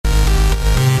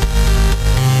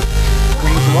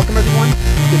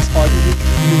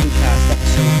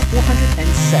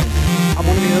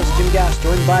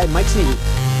joined by Mike Sneedy.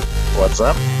 What's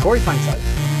up? Corey Feinside.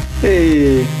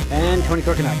 Hey. And Tony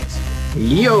Korkanakis.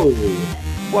 Yo.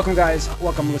 Welcome, guys.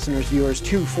 Welcome, listeners, viewers,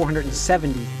 to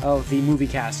 470 of the Movie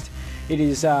Cast. It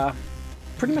is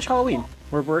pretty much Halloween.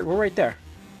 We're right there.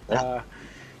 Yeah.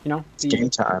 It's game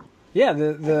time. Yeah,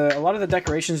 a lot of the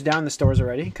decorations down in the stores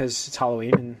already because it's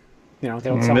Halloween, and they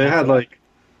don't sell. They had like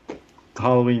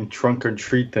Halloween trunk or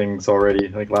treat things already,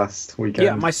 like last weekend.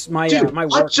 Yeah, my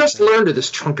work. I just learned of this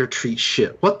trunk or treat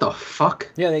shit. What the fuck?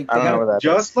 Yeah, I don't know what that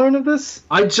just is. learned of this.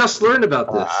 I just learned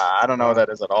about this. I don't know what that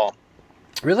is at all.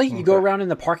 Really? You go around in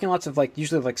the parking lots of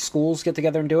usually schools get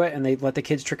together and do it, and they let the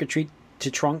kids trick or treat to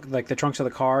the trunks of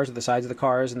the cars or the sides of the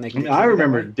cars, and they. I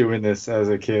remember doing this as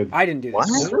a kid. I didn't do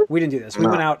this. What? We didn't do this. We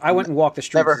went out. I went and walked the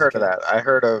streets. Never heard of that. I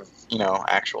heard of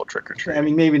actual trick or treat. I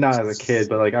mean, maybe not as a kid,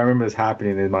 but I remember this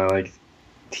happening in my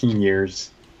teen years.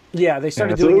 Yeah, they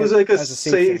started so doing it was like as a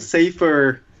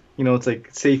safer.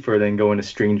 It's safer than going to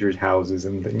strangers' houses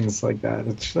and things like that.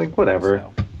 It's whatever.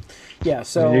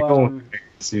 So you're going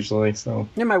usually. So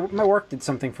yeah, my work did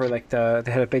something for they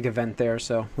had a big event there,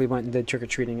 so we went and did trick or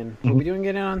treating, and we'll be doing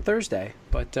it on Thursday.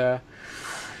 But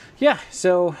it's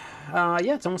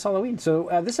almost Halloween.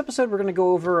 So this episode we're going to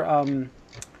go over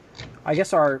I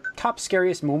guess our top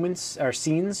scariest moments or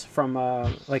scenes from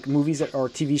movies or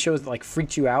TV shows that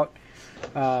freaked you out.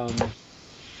 I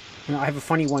have a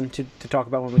funny one to talk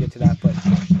about when we get to that, but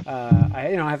I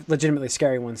have legitimately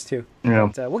scary ones too. Yeah.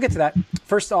 But, we'll get to that.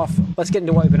 First off, let's get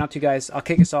into what we've been up to, guys. I'll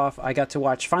kick us off. I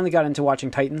finally got into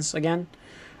watching Titans again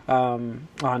on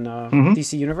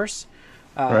DC Universe.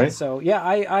 Right. So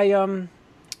yeah,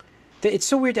 it's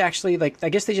so weird to actually I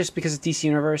guess they just, because it's DC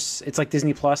Universe, it's like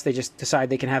Disney Plus, they just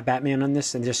decide they can have Batman on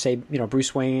this and just say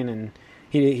Bruce Wayne and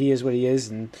he is what he is,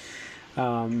 and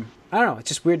I don't know, it's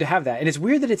just weird to have that, and it's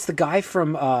weird that it's the guy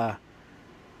from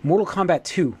Mortal Kombat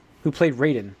 2 who played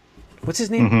Raiden. What's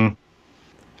his name?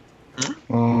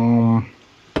 Well,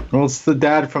 it's the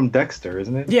dad from Dexter,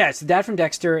 isn't it? Yeah, it's the dad from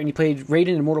Dexter, and he played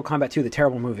Raiden in Mortal Kombat 2, the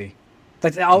terrible movie.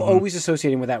 I'll always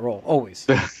associate him with that role, always.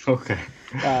 Okay.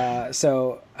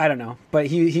 So I don't know, but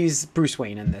he's Bruce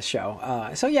Wayne in this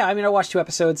show. So yeah, I mean, I watched 2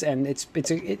 episodes, and it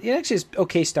actually is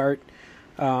okay start.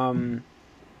 So I'm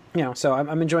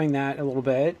enjoying that a little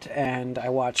bit, and I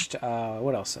watched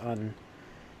what else on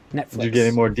Netflix? Did you get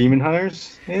any more Demon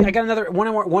Hunters? I got another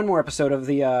one more episode of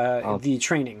the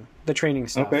training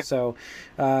stuff. Okay. So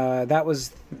that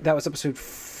was episode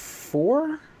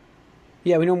 4.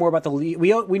 Yeah, we know more about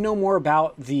we know more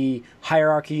about the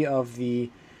hierarchy of the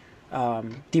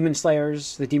demon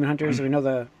slayers, the demon hunters. We know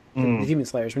the demon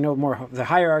slayers. We know more of the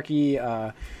hierarchy,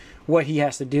 what he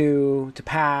has to do to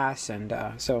pass, and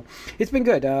so it's been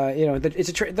good.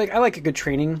 It's I like a good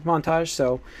training montage.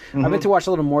 So I meant to watch a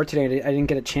little more today. I didn't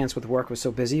get a chance with work; I was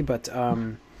so busy. But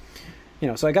so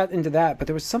I got into that. But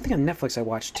there was something on Netflix I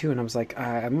watched too, and I was like,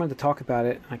 I wanted to talk about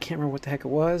it. I can't remember what the heck it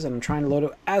was, and I'm trying to load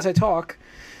it as I talk.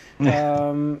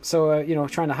 Trying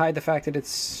to hide the fact that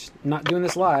it's not doing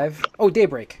this live. Oh,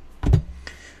 Daybreak,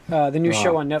 the new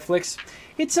show on Netflix.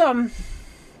 It's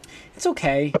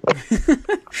okay.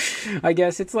 I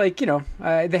guess it's they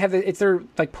have it's their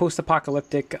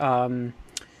post-apocalyptic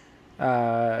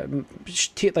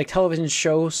television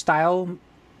show style,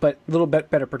 but a little bit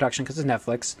better production because it's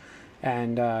Netflix,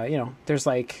 and there's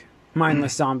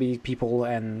mindless zombie people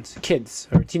and kids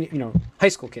or high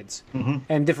school kids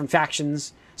and different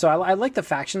factions. So I like the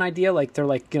faction idea. They're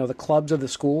the clubs of the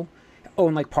school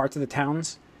own parts of the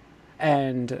towns,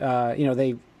 and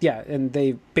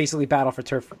they basically battle for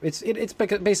turf. It's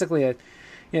basically a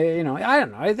I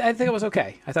don't know. I think it was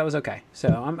okay. I thought it was okay.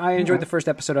 So I enjoyed the first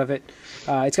episode of it.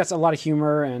 It's got a lot of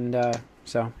humor, and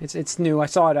so it's new. I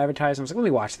saw it advertised. I was like, let me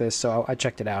watch this. So I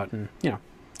checked it out, and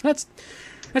that's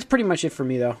pretty much it for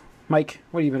me though. Mike,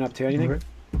 what have you been up to? Anything?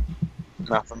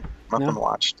 Nothing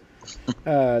watched.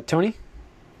 Tony?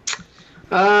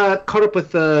 Caught up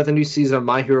with the new season of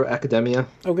My Hero Academia.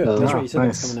 Oh, good. That's right. You said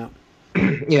that's coming out.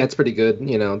 Yeah, it's pretty good.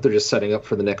 They're just setting up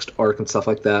for the next arc and stuff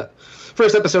like that.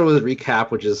 First episode was a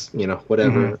recap, which is,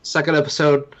 whatever. Second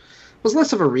episode was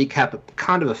less of a recap, but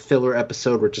kind of a filler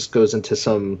episode where it just goes into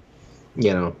some,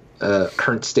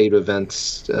 current state of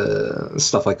events,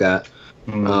 stuff like that.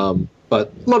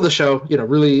 But love the show.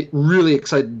 Really, really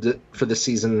excited for this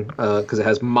season because it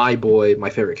has my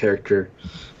favorite character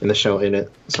in the show in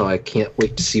it. So I can't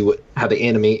wait to see how they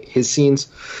animate his scenes,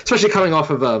 especially coming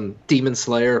off of Demon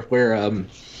Slayer, where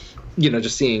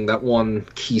just seeing that one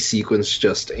key sequence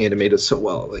just animated so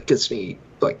well, it gets me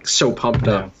so pumped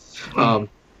up.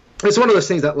 It's one of those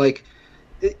things that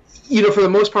for the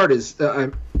most part is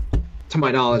to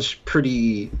my knowledge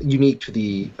pretty unique to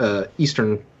the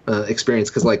Eastern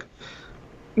experience, because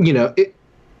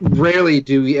rarely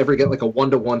do we ever get like a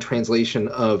one-to-one translation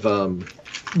of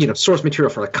source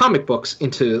material for like comic books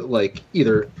into like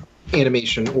either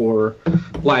animation or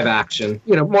live action.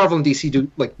 Marvel and DC do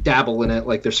like dabble in it,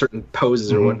 like there's certain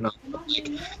poses or whatnot. But, like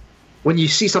when you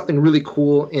see something really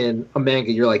cool in a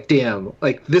manga, you're like, damn,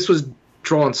 like this was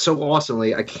drawn so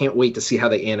awesomely. I can't wait to see how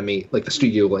they animate, like the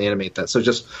studio will animate that. So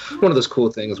just one of those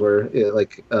cool things where it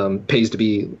like pays to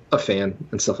be a fan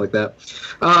and stuff like that.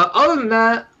 Other than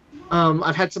that,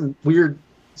 I've had some weird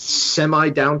semi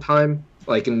downtime,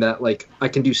 like in that like I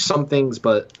can do some things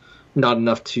but not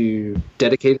enough to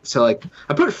dedicate it. So like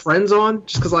I put Friends on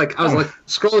just because like I was like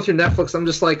scrolling through Netflix. I'm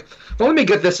just like, well, let me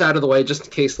get this out of the way just in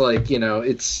case like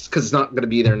it's because it's not going to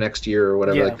be there next year or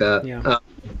whatever like that. Yeah.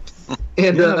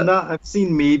 I've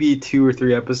seen maybe 2 or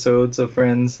 3 episodes of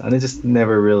Friends, and it just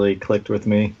never really clicked with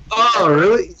me. Oh,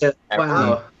 really? Yeah.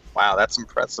 Wow. Wow, that's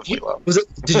impressively low. Did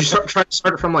you try to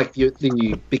start it from like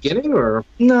the beginning or?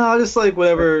 No, just like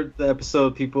whatever the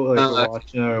episode people like were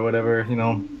watching or whatever,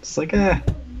 It's like, I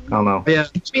don't know. Yeah,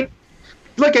 I mean,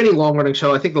 like any long-running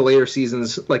show, I think the later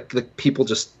seasons, like the people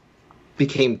just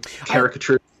became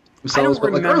caricatured themselves. I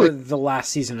don't remember early... the last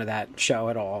season of that show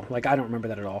at all. Like, I don't remember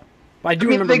that at all. I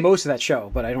remember most of that show,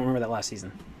 but I don't remember that last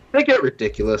season. They get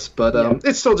ridiculous, but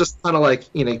it's still just kind of like,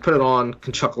 you put it on,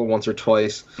 can chuckle once or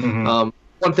twice. Mm-hmm.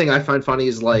 One thing I find funny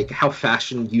is like how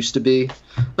fashion used to be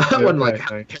when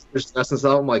characters dress and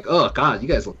stuff. I'm like, oh god, you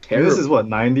guys look terrible. This is what,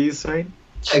 90s, right?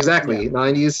 Exactly,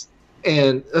 90s.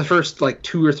 And the first like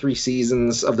 2 or 3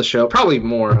 seasons of the show, probably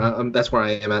more. That's where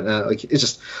I am at now. Like it's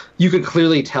just you can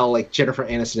clearly tell like Jennifer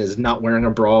Aniston is not wearing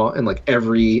a bra in like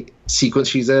every sequence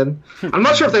she's in. I'm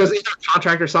not sure if that was in her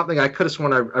contract or something. I could have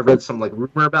sworn I read some like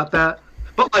rumor about that.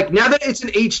 But like now that it's in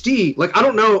HD, like I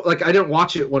don't know, like I didn't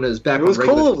watch it when it was back. It was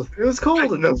cold. It was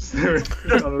cold in those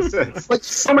sense. Like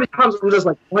so many times I'm just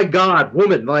like, my God,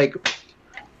 woman, like.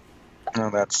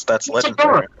 No, that's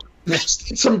legendary.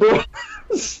 It's some bra.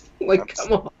 Like,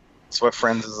 come on. That's what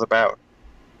Friends is about.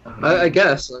 I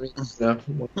guess. I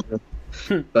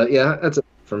mean, but yeah, that's it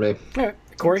for me. All right,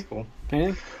 Corey. Cool.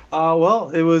 Anything? Well,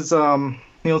 it was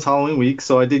it's Halloween week,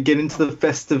 so I did get into the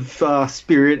festive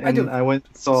spirit, and I went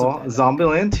and saw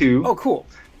Zombieland 2. Oh, cool.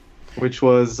 Which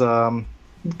was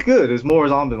good. It was more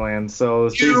Zombieland, so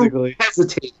it's basically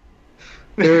hesitate.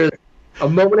 There is a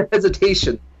moment of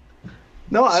hesitation.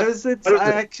 No, I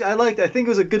liked. I think it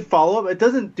was a good follow up. It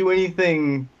doesn't do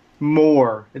anything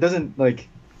more. It doesn't like.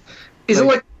 Is it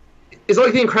like the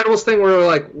Incredibles thing where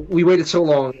like we waited so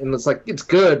long and it's like it's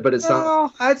good, but it's not?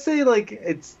 No, I'd say like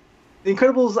it's the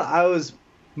Incredibles. I was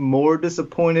more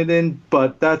disappointed in,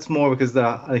 but that's more because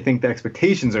I think the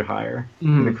expectations are higher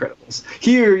in the Incredibles.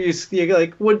 Here, you're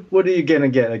like, what are you gonna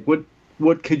get? Like,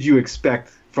 what could you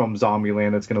expect from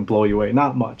Zombieland that's gonna blow you away?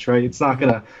 Not much, right? It's not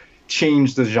gonna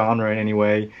change the genre in any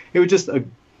way. It would just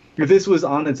if this was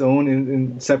on its own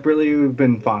and separately, it would have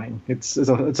been fine. It's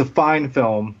a fine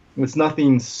film. It's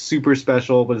nothing super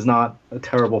special, but it's not a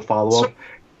terrible follow-up.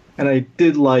 And I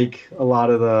did like a lot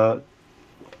of the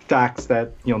facts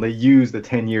that they use the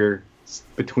 10 years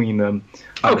between them.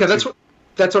 Okay, that's what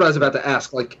I was about to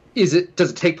ask. Like, does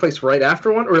it take place right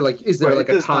after one, or like is there like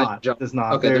a time jump? It does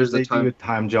not. Okay, they do a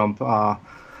time jump,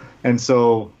 and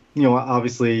so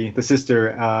obviously the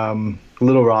sister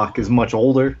Little Rock is much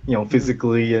older,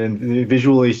 physically and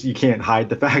visually. You can't hide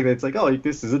the fact that it's like, oh,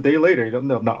 this is a day later.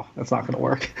 No, that's not going to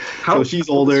work. So she's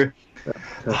older.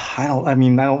 I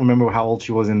don't remember how old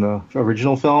she was in the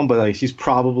original film, but like she's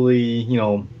probably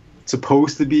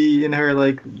supposed to be in her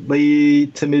like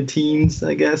late to mid teens,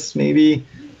 I guess, maybe.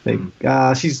 Like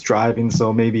she's driving,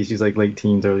 so maybe she's like late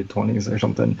teens, early 20s or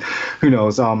something. Who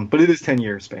knows? But it is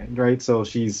 10-year span, right? So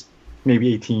she's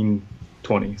maybe 18,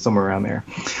 20, somewhere around there.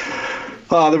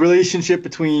 The relationship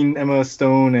between Emma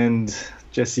Stone and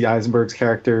Jesse Eisenberg's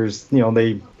characters,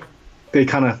 they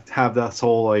kind of have this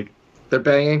whole like they're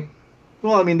banging.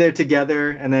 Well, I mean, they're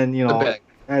together, and then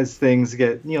as things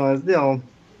get,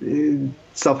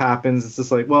 stuff happens. It's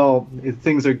just like, well,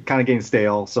 things are kind of getting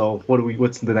stale. So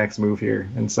what's the next move here?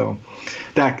 And so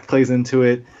that plays into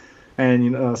it.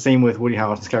 And same with Woody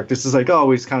Harrelson's character. It's just like, oh,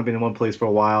 we've kind of been in one place for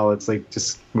a while. It's like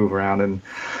just move around, and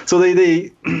so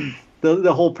they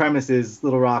the whole premise is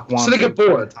Little Rock wants. So they get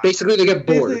bored. Basically, they get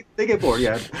bored. They get bored,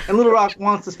 yeah. And Little Rock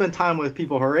wants to spend time with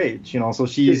people her age, So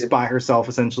she's by herself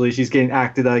essentially. She's getting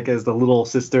acted like as the little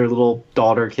sister, little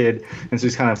daughter kid, and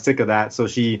she's kind of sick of that. So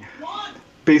she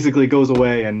basically goes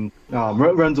away and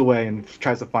runs away and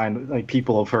tries to find like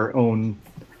people of her own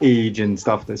age and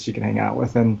stuff that she can hang out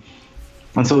with, and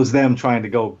so it's them trying to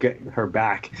go get her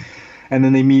back. and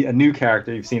then they meet a new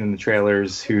character you've seen in the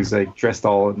trailers who's like dressed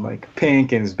all in like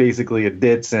pink and is basically a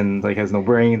ditz and like has no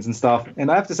brains and stuff.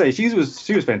 And I have to say, she was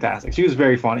fantastic. She was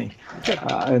very funny,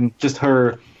 and just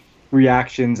her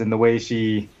reactions and the way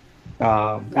she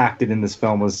acted in this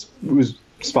film was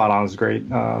spot on. It was great,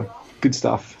 good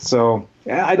stuff. So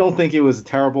I don't think it was a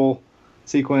terrible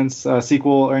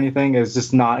sequel or anything. It was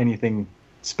just not anything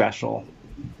special.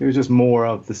 It was just more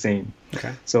of the same.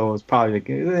 Okay. So it was probably like,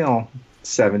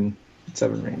 7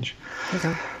 range.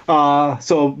 Okay.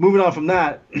 So moving on from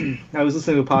that, I was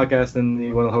listening to a podcast and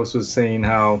one of the hosts was saying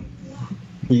how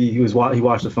he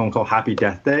watched a film called Happy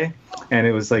Death Day, and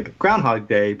it was like Groundhog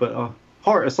Day, but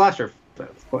a slasher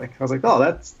flick. I was like, oh,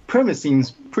 that premise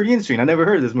seems pretty interesting. I never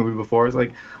heard of this movie before. It's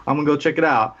like, I'm gonna go check it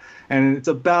out. And it's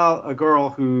about a girl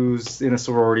who's in a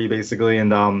sorority basically,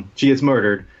 and she gets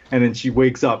murdered. And then she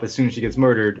wakes up as soon as she gets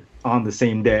murdered on the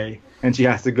same day. And she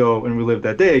has to go and relive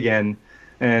that day again.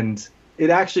 And it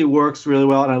actually works really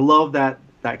well. And I love that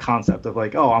concept of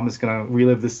like, oh, I'm just going to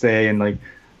relive this day and like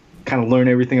kind of learn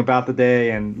everything about the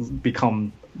day and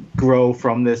grow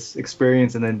from this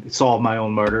experience and then solve my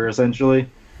own murder essentially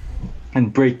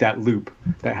and break that loop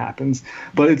that happens.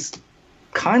 But it's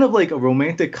kind of like a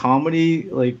romantic comedy,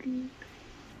 like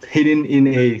hidden in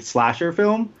a slasher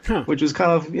film, which was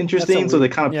kind of interesting. So they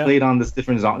kind of played on this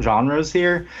different genres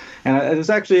here, and it was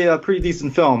actually a pretty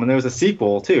decent film. And there was a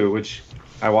sequel too, which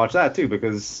I watched that too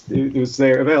because it was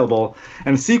there available.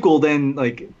 And the sequel then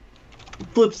like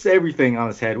flips everything on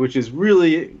its head, which is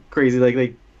really crazy. Like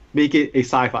they make it a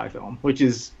sci-fi film, which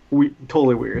is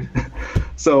totally weird.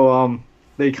 So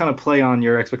they kind of play on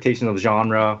your expectation of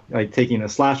genre, like taking a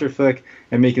slasher flick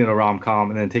and making it a rom-com,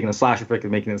 and then taking a slasher flick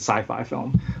and making it a sci-fi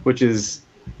film, which was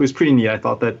pretty neat. I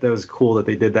thought that was cool that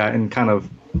they did that, and kind of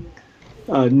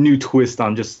a new twist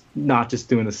on not just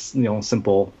doing this,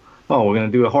 simple, oh, we're gonna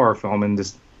do a horror film and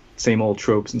just same old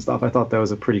tropes and stuff. I thought that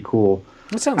was a pretty cool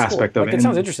aspect of it. It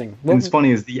sounds interesting. And it's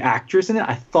funny is the actress in it,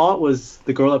 I thought was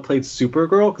the girl that played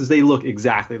Supergirl, because they look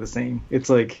exactly the same. It's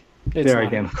like they're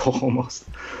identical almost.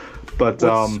 But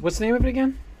what's the name of it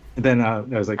again? Then I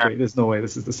was like, wait, there's no way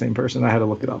this is the same person. I had to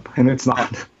look it up, and it's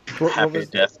not. Happy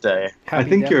Death Day. I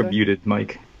think you're muted,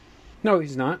 Mike. No,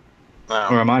 he's not. Wow.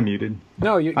 Or am I muted?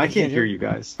 No, I can't hear you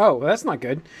guys. Oh, well, that's not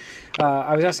good.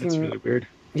 I was asking. That's really weird.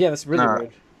 Yeah, that's really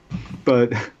weird.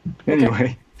 But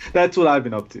anyway, that's what I've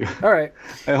been up to. All right.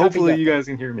 Hopefully you guys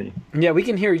can hear me. Yeah, we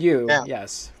can hear you. Yeah.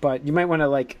 Yes, but you might want to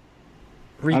like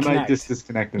reconnect. I might just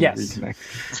disconnect and reconnect.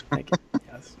 Thank you.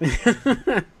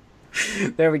 Yes.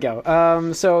 There we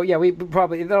go. So yeah,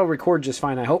 that'll record just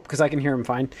fine. I hope, because I can hear him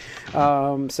fine.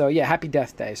 So yeah, Happy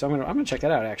Death Day. So I'm gonna check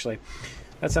that out. Actually,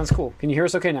 that sounds cool. Can you hear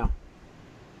us okay now?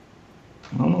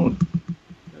 Oh,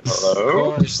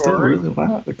 hello. You're still really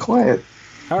loud, quiet.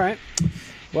 All right.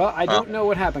 Well, I don't know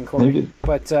what happened, Corey,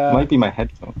 but might be my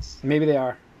headphones. Maybe they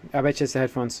are. I bet you it's the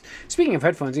headphones. Speaking of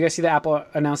headphones, you guys see that Apple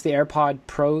announced the AirPod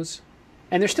Pros,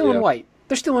 and they're still in white.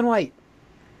 They're still in white.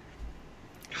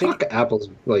 Fuck Apple's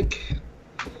like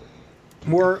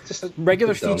more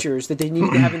regular features that they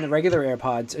need to have in the regular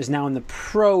AirPods is now in the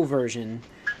Pro version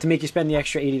to make you spend the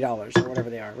extra $80 or whatever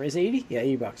they are. Is it 80? Yeah,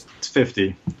 $80. It's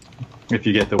 50 if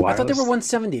you get the wireless. I thought they were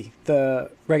 170,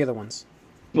 the regular ones.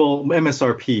 Well,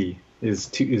 MSRP is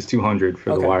 200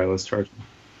 for the wireless charging.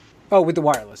 Oh, with the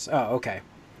wireless. Oh, okay.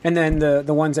 And then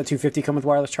the ones at 250 come with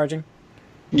wireless charging?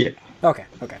 Yeah. Okay.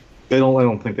 I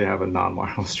don't think they have a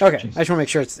non-wireless charging. Okay, I just want to make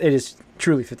sure it is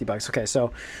truly $50. Okay, so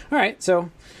all right, so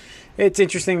it's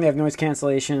interesting. They have noise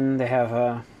cancellation. They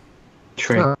have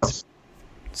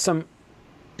some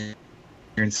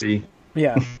transparency.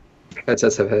 Yeah.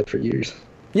 Headsets have had for years.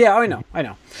 Yeah, I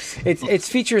know. It's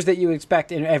features that you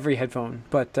expect in every headphone,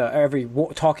 but every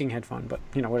talking headphone. But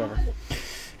whatever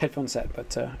headphone set.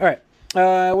 But all right.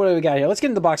 What do we got here? Let's get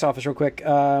into the box office real quick.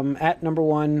 At number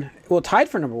one, tied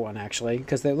for number one, actually,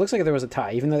 because it looks like there was a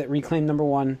tie, even though it reclaimed number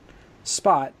one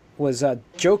spot was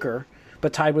Joker,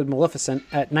 but tied with Maleficent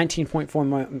at 19.4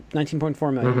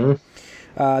 million.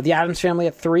 Mm-hmm. The Addams Family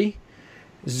at 3.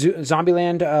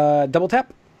 Zombieland Double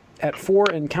Tap at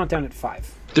 4, and Countdown at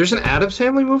 5. There's an Addams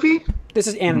Family movie? This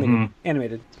is animated. Mm-hmm.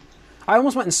 Animated. I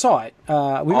almost went and saw it.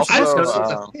 I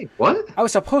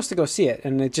was supposed to go see it,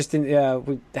 and it just didn't.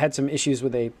 We had some issues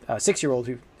with a 6-year-old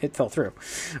who it fell through.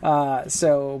 But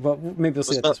maybe we'll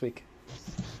see it this week.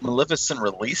 Maleficent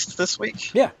released this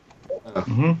week? Yeah.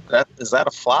 Is that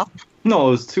a flop? No,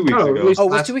 it was 2 weeks ago. Oh, it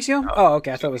was 2 weeks ago? Oh,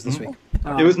 okay. I thought it was this week.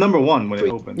 It was number one when it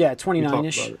opened. Yeah,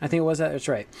 29-ish. I think it was that. That's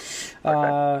right.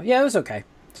 Yeah, it was okay.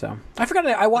 So I forgot.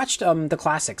 I watched the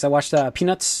classics. I watched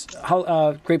Peanuts,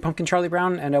 Great Pumpkin, Charlie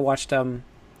Brown, and I watched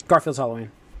Garfield's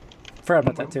Halloween. Forgot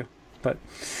about that too. But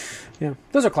Yeah,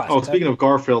 those are classics. Oh, speaking of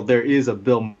Garfield, there is a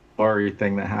Bill Murray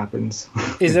thing that happens.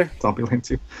 Is there? Zombieland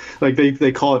 2. Like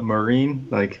they call it Marine,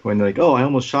 like when they're like, oh, I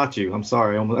almost shot you. I'm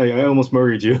sorry, I almost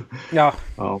murdered you. No.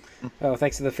 Oh. Oh,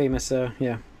 thanks to the famous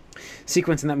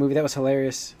sequence in that movie. That was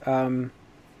hilarious.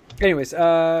 Anyways,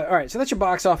 all right. So that's your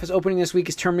box office. Opening this week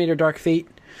is Terminator: Dark Fate.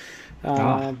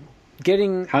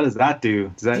 Getting How does that do?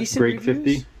 Does that decent break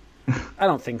reviews? 50? I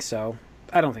don't think so.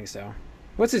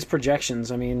 What's his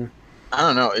projections? I mean, I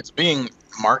don't know. It's being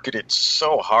marketed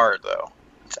so hard, though.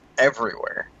 It's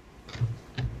everywhere.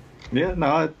 Yeah,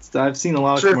 no, I've seen a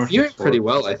lot of It's commercials. reviewing for pretty it.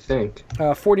 well, I think.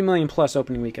 40 million plus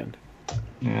opening weekend.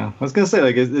 Yeah, I was gonna say,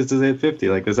 like, is it 50?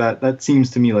 Like, does that seems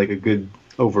to me like a good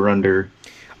over/under?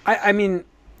 I mean,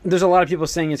 there's a lot of people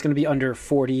saying it's going to be under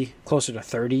 40, closer to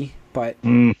 30, but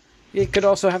it could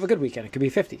also have a good weekend. It could be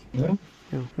 50. Yeah.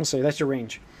 Yeah, we'll see. That's your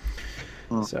range.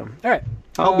 So, all right.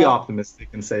 I'll be optimistic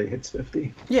and say it's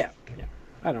 50. Yeah.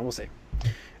 I don't know. We'll see. All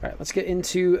right, let's get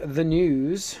into the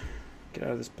news. Get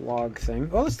out of this blog thing.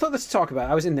 Well, let's talk about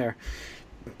it. I was in there.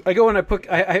 I go and I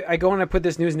put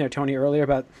this news in there, Tony, earlier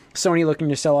about Sony looking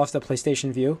to sell off the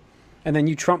PlayStation Vue, and then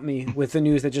you trumped me with the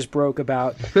news that just broke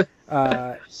about,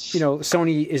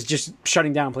 Sony is just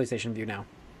shutting down PlayStation Vue now.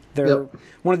 They're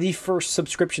one of the first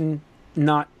subscription,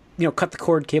 not cut the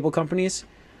cord cable companies,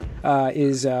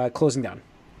 is closing down.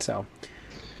 So,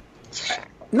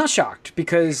 not shocked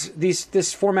because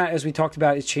this format, as we talked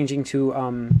about, is changing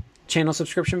to channel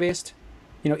subscription based.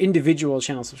 Individual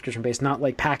channel subscription based, not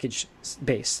like package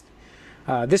based.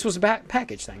 This was a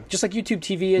package thing, just like YouTube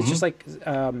TV is, just like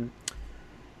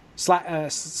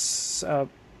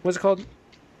what's it called?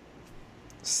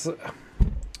 It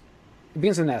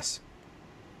begins with an S.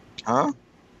 Huh?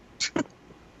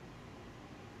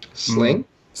 Sling?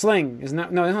 Sling is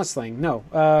not. No, it's not Sling. No.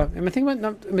 Am I thinking about?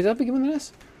 No, does that begin with an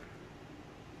S?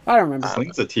 I don't remember.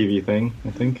 Sling's a TV thing, I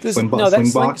think.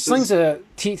 Sling's a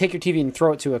take your TV and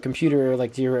throw it to a computer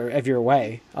like if you're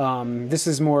away. This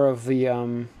is more of the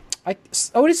it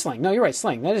is Sling. No, you're right,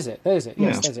 Sling. That is it.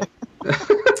 Yes, that's it.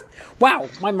 Wow,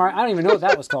 I don't even know what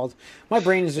that was called. My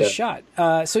brain is just shot.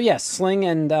 So yes, Sling,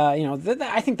 and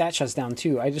I think that shuts down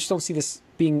too. I just don't see this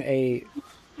being a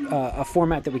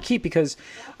format that we keep because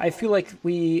I feel like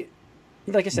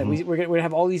like I said, we're going to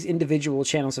have all these individual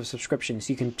channels of subscriptions.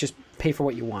 You can just pay for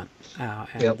what you want,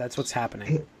 and that's what's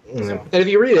happening. So. And if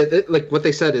you read it, like what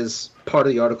they said is part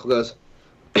of the article goes,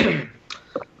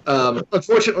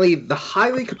 unfortunately, the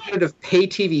highly competitive pay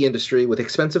TV industry with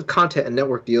expensive content and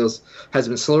network deals has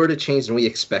been slower to change than we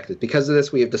expected. Because of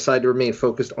this, we have decided to remain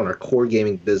focused on our core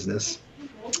gaming business,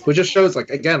 which just shows,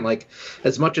 like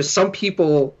as much as some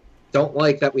people don't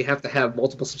like that we have to have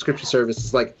multiple subscription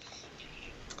services, like,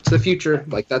 it's the future.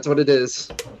 Like, that's what it is.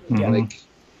 Yeah.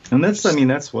 And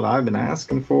that's what I've been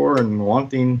asking for and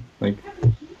wanting, like,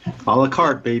 a la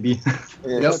carte, baby.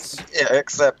 Yeah,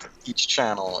 except each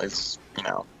channel is,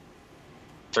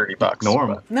 $30.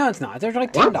 Norm. No, it's not. They're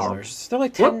like $10. They're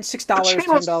like $6,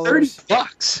 $10.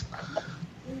 $30.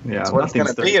 Yeah, that's what it's going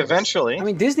to be eventually. I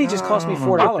mean, Disney just cost me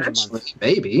 $4 a month.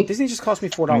 Maybe. Disney just cost me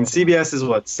 $4. I mean, CBS is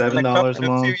what, $7 a month? In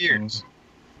a few years.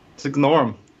 Just ignore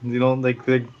them.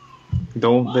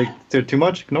 They're too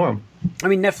much. Ignore them. I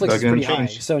mean, Netflix is pretty high.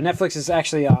 change. So Netflix is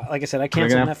actually, like I said, I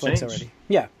canceled Netflix already.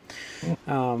 Yeah.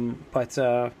 But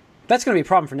that's going to be a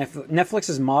problem for Netflix.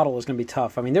 Netflix's model is going to be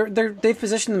tough. I mean, they've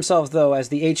positioned themselves, though, as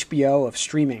the HBO of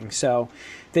streaming. So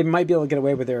they might be able to get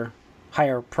away with their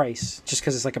higher price just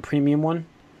because it's like a premium one.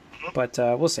 But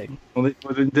we'll see. Well,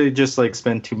 they just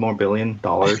spend $2 billion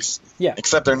more. Yeah.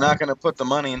 Except they're not going to put the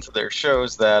money into their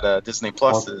shows that Disney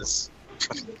Plus is.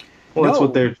 Well, that's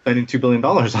what they're spending $2 billion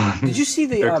on. Did you see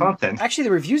their content? Actually,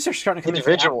 the reviews are starting to come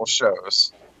individual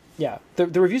shows. Yeah, the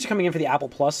reviews are coming in for the Apple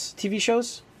Plus TV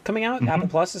shows coming out. Apple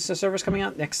Plus is a service coming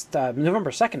out next November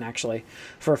 2nd, actually,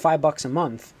 for $5 a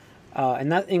month,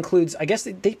 and that includes, I guess,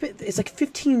 it's like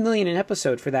 $15 million an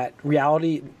episode for that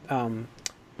reality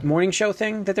morning show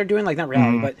thing that they're doing. Like not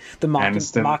reality, but the mock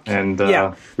the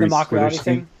mock reality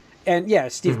thing,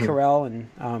 and Steve Carell and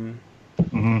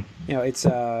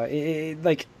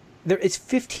it's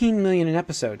 $15 million an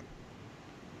episode.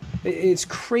 It's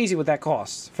crazy what that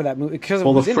costs for that movie. Because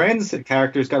the Friends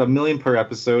characters got $1 million per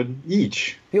episode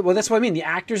each. Yeah, well, that's what I mean. The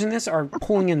actors in this are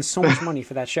pulling in so much money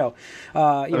for that show.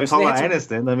 Talking about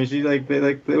Aniston. I mean,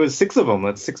 there was 6 of them.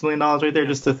 That's $6 million right there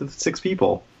just to 6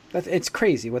 people. It's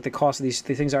crazy what the cost of these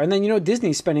things are. And then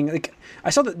Disney's spending I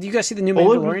saw you guys see the new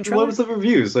Mandalorian trailer? What was the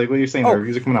reviews? Like what you're saying? The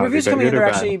reviews are coming out. Reviews coming in. They're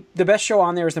actually the best show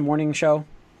on there is the morning show,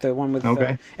 the one with.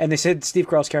 Okay. And they said Steve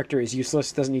Carell's character is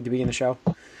useless, doesn't need to be in the show.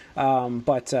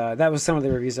 But that was some of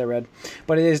the reviews I read.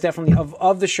 But it is definitely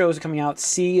of the shows coming out.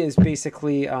 C is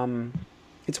basically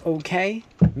It's okay,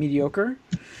 mediocre.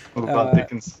 What about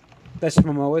Dickens? That's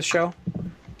Momoa's show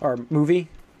or movie,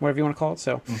 whatever you want to call it.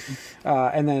 So,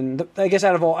 and then I guess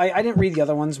out of all, I didn't read the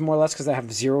other ones more or less because I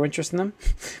have zero interest in them.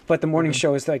 But the morning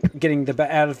show is like getting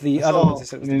out of the other ones. I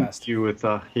said it was the best. Interview with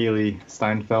Haley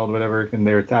Steinfeld, whatever, and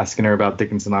they were asking her about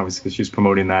Dickinson, obviously, because she was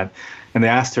promoting that. And they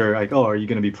asked her, like, "Oh, are you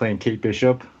going to be playing Kate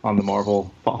Bishop on the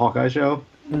Marvel Hawkeye show?"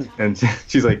 And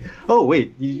she's like, "Oh,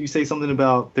 wait, you say something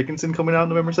about Dickinson coming out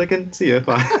November 2nd? See ya,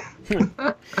 bye."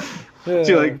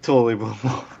 She like totally blew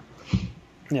off.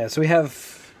 Yeah, so we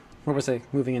have, what was I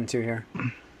moving into here?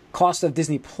 Cost of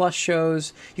Disney Plus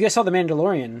shows. You guys saw the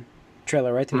Mandalorian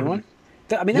trailer, right? The new one?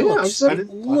 I mean, that looks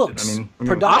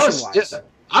production-wise.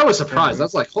 I was surprised. I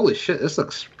was like, holy shit, this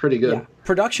looks pretty good. Yeah,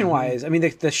 production-wise, I mean,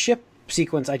 the ship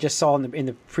sequence I just saw in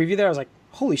the preview there, I was like,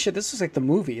 holy shit, this is like the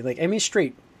movie. Like, I mean,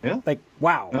 straight. Yeah. Like,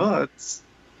 wow. No, that's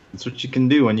what you can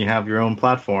do when you have your own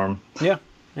platform. Yeah.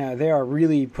 Yeah, they are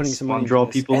really putting some money draw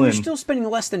into this. people and in. they're still spending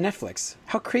less than Netflix.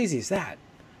 How crazy is that?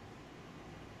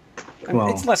 I mean, Well,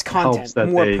 it's less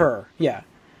content, more per. Yeah.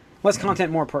 Less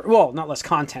content, more per. Well, not less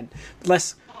content.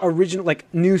 Less original, like,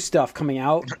 new stuff coming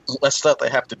out. Less stuff they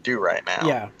have to do right now.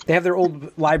 Yeah. They have their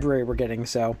old library we're getting,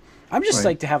 so. I'm just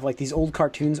psyched to have, like, these old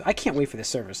cartoons. I can't wait for this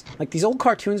service. Like, these old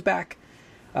cartoons back.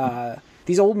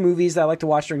 These old movies that I like to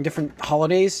watch during different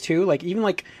holidays, too. Like, even,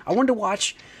 like, I wanted to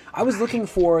watch... I was looking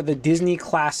for the Disney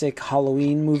classic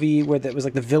Halloween movie where it was,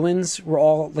 like, the villains were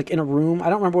all, like, in a room. I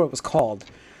don't remember what it was called.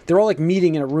 They were all, like,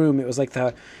 meeting in a room. It was, like,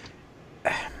 and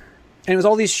it was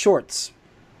all these shorts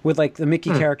with, like, the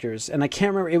Mickey characters. And I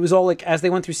can't remember. It was all, like, as they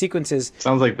went through sequences.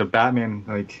 Sounds like the Batman,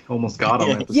 like, almost got him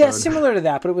episode. Yeah, similar to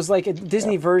that. But it was, like, a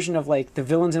Disney version of, like, the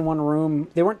villains in one room.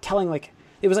 They weren't telling, like...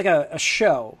 It was, like, a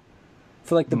show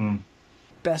for, like, the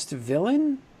best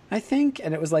villain, I think.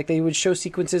 And it was, like, they would show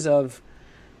sequences of...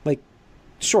 like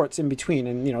shorts in between,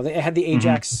 and you know they had the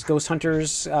Ajax Ghost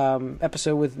Hunters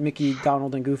episode with Mickey,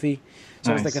 Donald, and Goofy,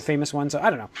 so it was like a famous one. So I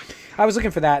don't know. I was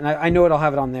looking for that, and I know I'll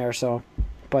have it on there. So,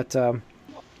 but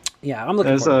yeah, I'm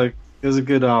looking. There's a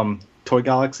good Toy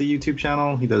Galaxy YouTube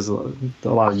channel. He does a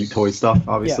lot of toy stuff,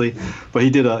 obviously, but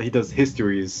he does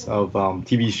histories of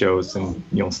TV shows and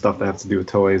stuff that has to do with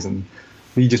toys, and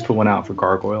he just put one out for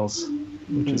Gargoyles,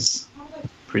 which is.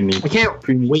 Pretty neat. I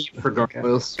can't wait for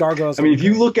Gargoyles. Gargoyles. I mean, if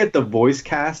you look at the voice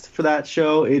cast for that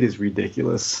show, it is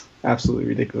ridiculous. Absolutely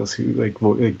ridiculous. Who like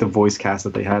the voice cast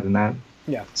that they had in that?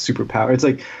 Yeah. Superpower. It's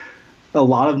like a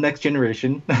lot of next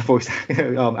generation voice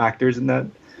actors in that.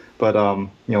 But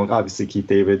obviously Keith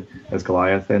David as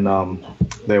Goliath, and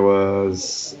there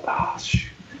was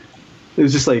it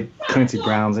was just like Clancy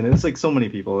Brown's, and it's like so many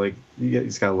people. Like you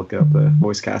just gotta look up the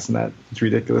voice cast in that. It's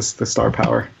ridiculous, the star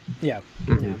power. Yeah.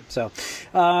 Yeah. So,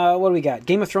 what do we got?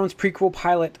 Game of Thrones prequel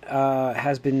pilot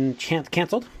has been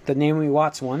canceled. The Naomi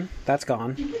Watts one, that's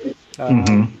gone.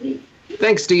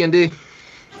 Thanks, D&D.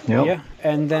 Yep. Yeah,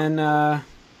 and then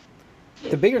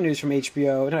the bigger news from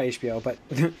HBO, not HBO, but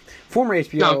former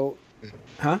HBO. No.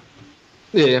 Huh?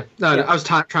 Yeah. No, I was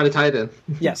trying to tie it in.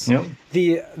 Yes. Yep.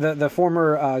 The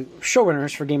former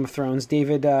showrunners for Game of Thrones,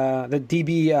 David, the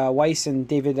DB Weiss and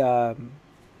David,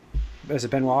 is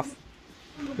it Ben Roth?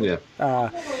 Yeah.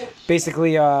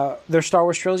 Basically, their Star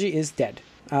Wars trilogy is dead.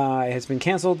 It has been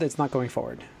canceled. It's not going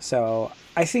forward. So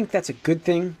I think that's a good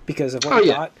thing because of what we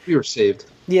got. You were saved.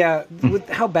 Yeah, with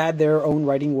how bad their own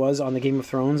writing was on the Game of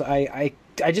Thrones, I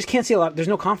just can't see a lot. There's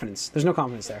no confidence. There's no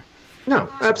confidence there. No,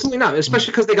 absolutely not. Especially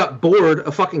because they got bored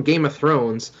of fucking Game of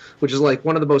Thrones, which is like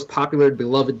one of the most popular and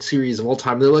beloved series of all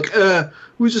time. They're like,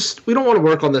 we don't want to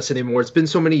work on this anymore. It's been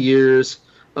so many years,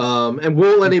 and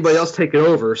won't let anybody else take it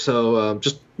over. So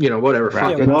just whatever.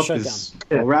 Wrap it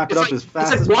up as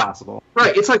fast as possible.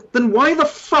 Right. It's like, then why the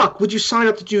fuck would you sign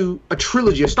up to do a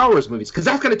trilogy of Star Wars movies? Because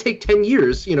that's going to take 10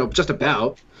 years. Just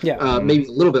about. Yeah. Maybe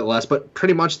a little bit less, but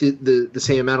pretty much the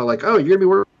same amount of like, oh, you're going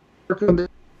to be working on this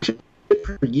shit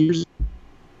for years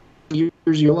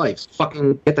of your life.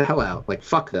 Fucking get the hell out. Like,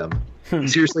 fuck them.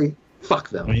 Seriously, fuck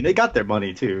them. I mean, they got their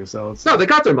money too, so it's... No, they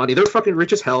got their money. They're fucking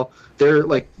rich as hell. They're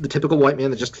like the typical white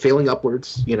man that's just failing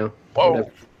upwards,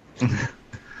 Whoa.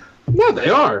 No, they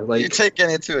are. Like, You're taking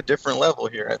it to a different level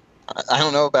here. I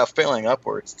don't know about failing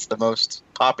upwards. It's the most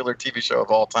popular TV show of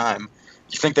all time.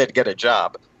 You think they'd get a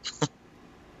job?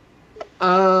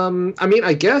 I mean,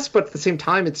 I guess, but at the same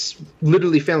time, it's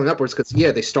literally failing upwards because,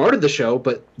 they started the show,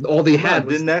 but all they had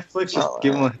was... Didn't Netflix just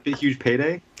give them a big, huge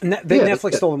payday?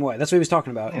 Netflix stole them away. That's what he was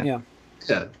talking about. Yeah.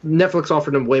 Netflix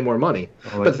offered them way more money.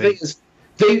 Oh, but the thing is,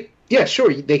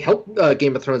 they helped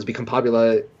Game of Thrones become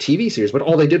popular TV series, but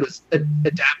all they did was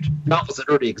adapt novels that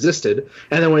already existed.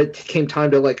 And then when it came time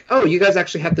to like, oh, you guys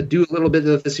actually have to do a little bit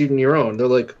of this on your own, they're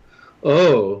like,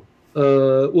 oh,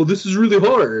 well, this is really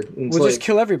hard. And it's We'll like, just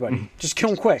kill everybody. Just kill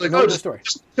them quick. like, No oh, more just, story.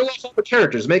 just kill off all the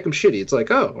characters, make them shitty. It's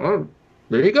like, oh, well,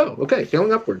 there you go. Okay,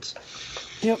 feeling upwards.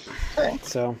 Yep.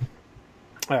 So,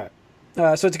 all right.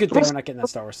 So it's a good thing we're not getting that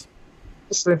Star Wars.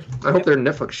 I hope they're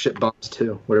Netflix shit bombs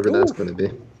too, whatever that's going to be.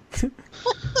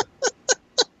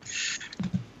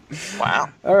 Wow.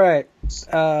 All right.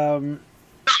 I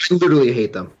literally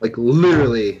hate them. Like,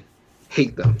 literally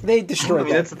hate them. They destroyed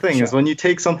that. That's the thing is when you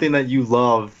take something that you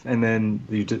love and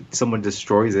then someone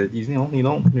destroys it, you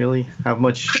don't really have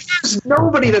much. There's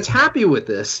nobody that's happy with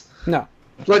this. No.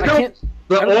 Like, I no, can't-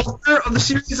 the author of the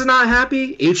series is not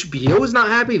happy. HBO is not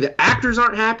happy. The actors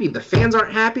aren't happy. The fans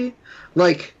aren't happy.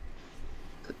 Like,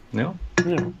 No.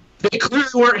 No. they clearly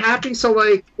weren't happy. So,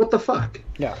 like, what the fuck?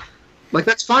 Yeah. Like,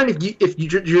 that's fine if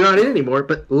you're not in anymore,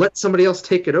 but let somebody else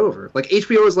take it over. Like,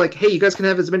 HBO is like, hey, you guys can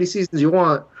have as many seasons as you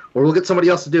want, or we'll get somebody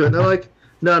else to do it. And they're like,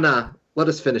 no, let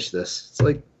us finish this. It's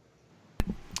like,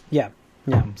 Yeah.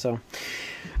 So,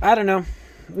 I don't know.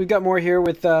 We've got more here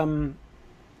with other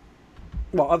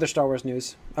Star Wars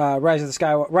news. Rise of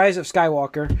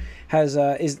Skywalker has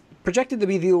is projected to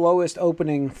be the lowest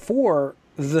opening for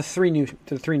the three new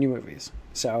movies.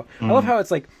 So I love how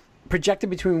it's like projected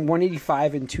between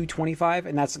 185 and 225,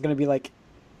 and that's going to be like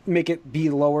make it be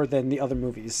lower than the other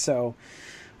movies. So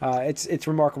it's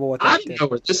remarkable what I they don't did. know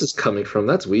where this is coming from.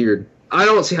 That's weird. I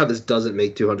don't see how this doesn't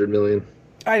make 200 million.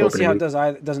 I don't see how it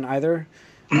opening doesn't either.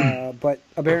 But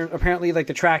apparently, like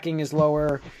the tracking is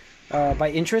lower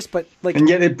by interest, but like And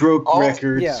yet it broke All-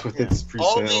 records yeah, with yeah. its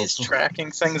All pre-sales. these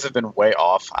tracking things have been way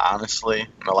off, honestly,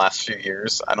 in the last few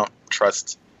years. I don't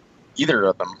trust either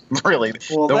of them, really.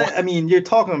 Well, The one- I mean, you're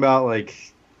talking about like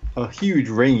a huge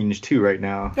range too right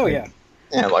now. oh yeah.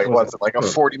 yeah, like, what's it, like a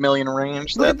 40 million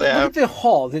range Look that at, they look at have? the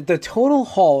haul. The total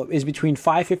haul is between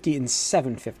 550 and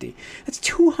 750. That's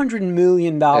 $200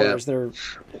 million. They're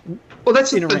Well,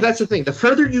 that's in a range. the thing. The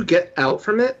further you get out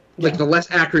from it, like the less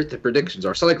accurate the predictions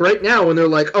are. So, like right now, when they're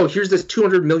like, "Oh, here's this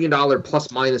 $200 million plus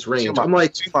minus range," I'm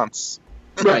like, 2 months.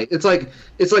 right? It's like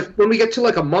when we get to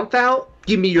like a month out,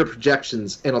 give me your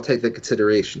projections and I'll take that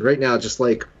consideration. Right now, just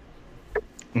like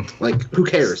who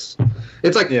cares?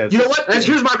 It's like, Yeah, you know what?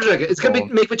 Here's my projection. It's gonna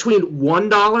make between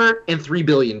 $1 and $3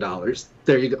 billion.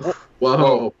 There you go.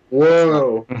 Whoa.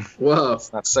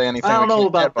 Let's not say anything. I don't we know can't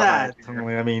about get behind that.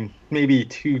 here. I mean, maybe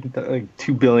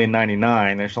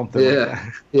 $2,099,000,000 or something like Yeah,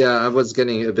 that. yeah. I was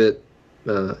getting a bit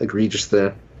egregious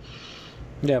there.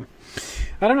 yeah.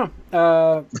 I don't know.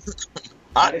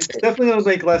 Hot It's take. definitely gonna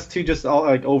make less too, just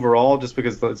overall, just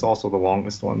because it's also the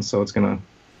longest one, so it's gonna.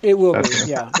 It will be.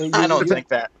 Yeah. I don't think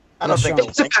that. I don't think Sean.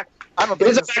 the length, I don't think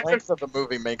It's a the factor. length of the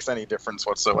movie makes any difference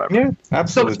whatsoever. Yeah,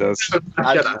 absolutely does.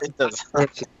 It does.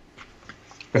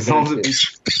 As long as it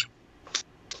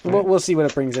We'll see what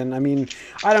it brings in. I mean,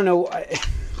 I don't know.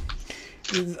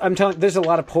 I'm telling. There's a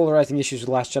lot of polarizing issues with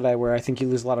Last Jedi where I think you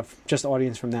lose a lot of just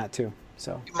audience from that too.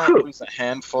 So You might lose a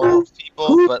handful of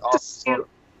people, but also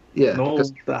Yeah. no.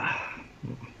 because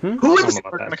Who who I don't is know we're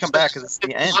about going to that. come back because it's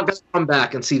the end. not going to come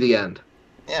back and see the end?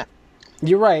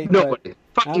 you're right. but Nobody. I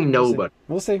Fucking don't know. nobody.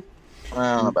 We'll see. I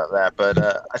don't know about that, but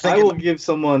I think I will give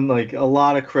someone like a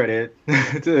lot of credit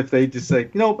if they just say,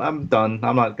 nope, I'm done.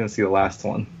 I'm not going to see the last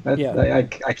one. Yeah.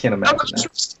 I can't I'm imagine not that. sure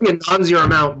it's a non-zero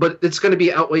amount, but it's going to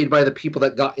be outweighed by the people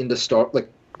that got into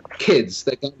kids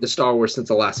that got into Star Wars since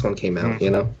the last one came out.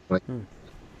 You know, like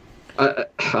I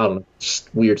don't know, it's just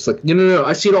weird. It's like no.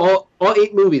 I've seen all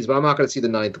 8 movies, but I'm not going to see the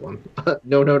 9th one.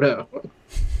 No.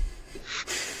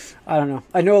 I don't know.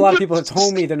 I know a lot of people have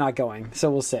told me they're not going, so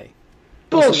we'll see.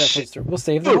 We'll see if that Bullshit. holds through. We'll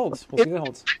see if it holds. We'll see if it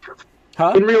holds.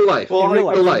 Huh? In real life. Well, In real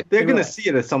like, life. they're In going real to life. see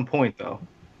it at some point, though.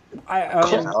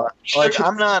 like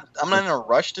I'm not in a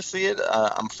rush to see it.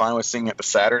 I'm fine with seeing it the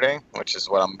Saturday, which is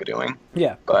what I'm doing.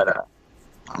 Yeah. But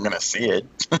I'm going to see it.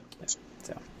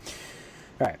 So.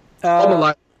 All right. I'm a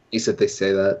lot if they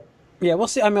say that. Yeah, we'll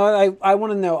see. I mean, I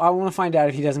want to know. I want to find out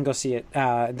if he doesn't go see it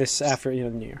this after the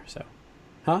New Year. So,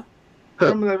 huh?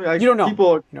 I mean, You don't know.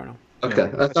 People, You don't know. Okay,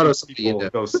 I thought it was something you people knew.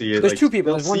 go see it. There's 2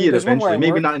 people. They'll There's one- see it there's one where eventually. I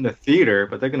Maybe work. not in the theater,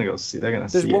 but they're going to go see. They're going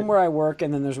to There's see one it. where I work,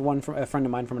 and then there's one from a friend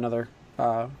of mine from another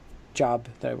job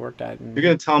that I worked at. And, You're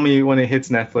going to tell me when it hits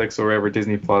Netflix or wherever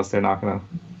Disney Plus, they're not going to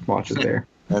watch it there.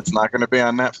 It's not going to be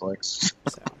on Netflix.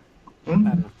 so, I don't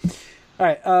know. All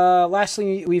right.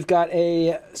 Lastly, we've got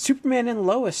a Superman and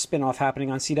Lois spinoff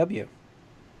happening on CW.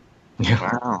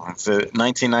 Wow, it's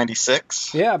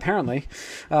 1996. Yeah, apparently.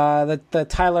 The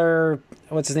Tyler,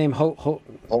 what's his name? Holchin.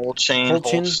 Holchin? I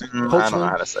don't know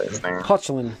how to say his name.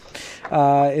 Hutchlin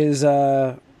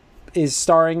is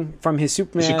starring from his You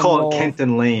Superman. should call role. it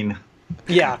Kenton Lane.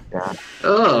 Yeah. Yeah.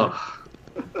 Oh,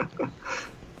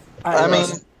 I mean,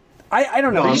 I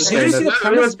don't know. No, I'm Did just you saying see the What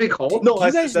premise? does it be called? No, Do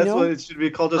you that's guys know- what it should be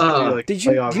called. Just to be like, Do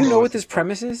you playoff know what games. this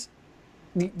premise is?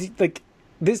 Like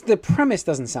the premise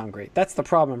doesn't sound great. That's the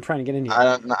problem I'm trying to get in here.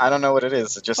 I don't know what it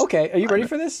is. It just Okay, are you ready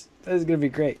for this? This is going to be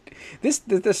great.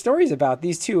 The story's about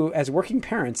these two as working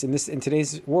parents in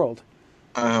today's world.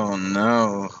 Oh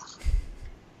no.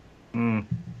 Mm.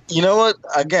 You know what?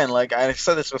 Again, like I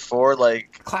said this before,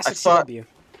 like Classic I thought. CW.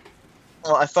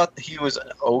 Well, I thought he was an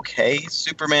okay I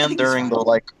Superman think he's during the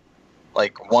fine.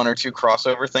 like one or two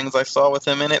crossover things I saw with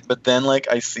him in it, but then like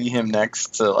I see him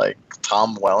next to like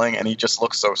Tom Welling, and he just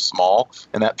looks so small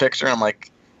in that picture. And I'm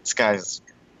like, this guy's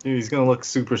Dude, he's gonna look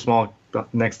super small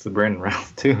next to Brandon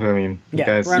Routh too. I mean, you Yeah,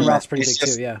 guys. Ryan yeah, Routh's pretty he's big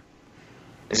just- too. Yeah.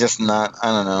 it's just not. I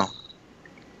don't know.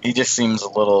 He just seems a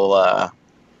little.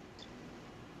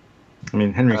 I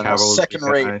mean, Henry I don't know, Cavill. is second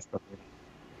a rate. guy, so-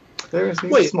 There's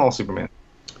he's Wait. a small Superman.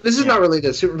 This is Yeah. not related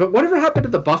to Super, but whatever happened to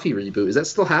the Buffy reboot? Is that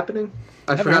still happening?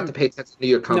 I Haven't forgot heard- to pay attention to New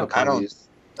York Comic Con I don't- news.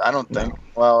 I don't think.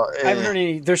 Well, I haven't heard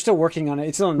any. They're still working on it.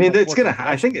 It's still. I mean, it's gonna.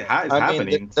 I think it's I mean,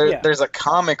 happening. Yeah. there's a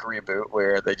comic reboot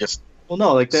where they just. Well,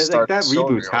 no, like Start that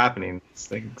reboot's Silverhawk. happening.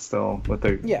 Still with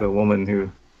Yeah. the woman who,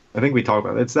 I think we talked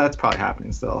about it. That's probably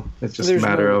happening still. It's just There's a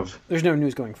matter no- of There's no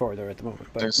news going forward there at the moment.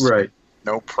 But There's right.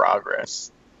 no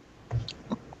progress.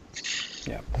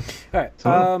 all right.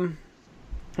 So-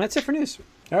 That's it for news.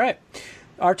 All right.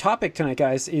 Our topic tonight,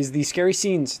 guys, is the scary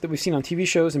scenes that we've seen on TV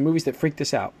shows and movies that freaked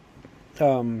us out.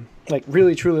 Like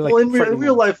really, truly, like Well, in frightening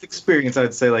real moments. life experience,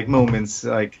 I'd say like moments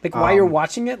like While you're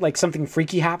watching it, like something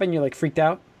freaky happened, you're like freaked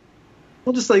out.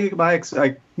 Well, just like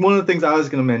one of the things I was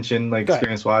going to mention, like Go ahead.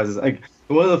 experience wise, is like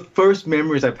one of the first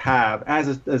memories I've had as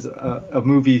a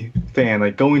movie fan,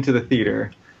 like going to the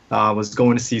theater, was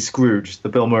going to see Scrooge, the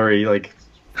Bill Murray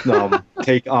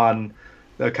take on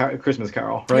the Christmas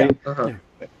Carol, right? Uh-huh.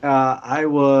 I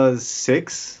was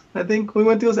 6, I think, when we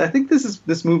went to this. I think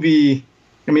this movie.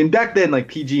 I mean, back then, like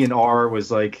PG and R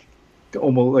was like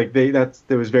almost like there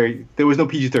was no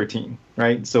PG-13,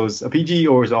 right? So it's a PG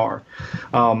or it's R,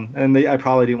 and I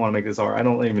probably didn't want to make this R. I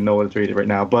don't even know what it's rated right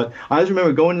now, but I just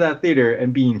remember going to that theater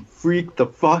and being freaked the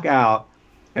fuck out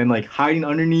and like hiding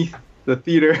underneath the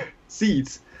theater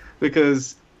seats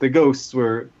because the ghosts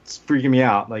were freaking me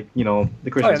out, like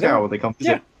the Christmas Carol when they come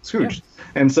visit Scrooge,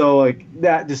 and so like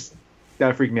that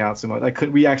freaked me out so much.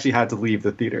 We actually had to leave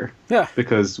the theater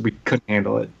because we couldn't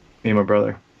handle it, me and my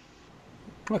brother.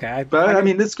 Okay, But I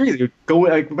mean, that's crazy. I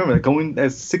remember going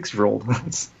as a 6-year-old.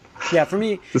 yeah, for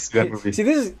me, This is that movie. See,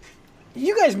 this is.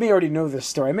 You guys may already know this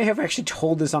story. I may have actually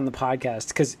told this on the podcast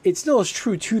because it still is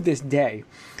true to this day,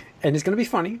 and it's going to be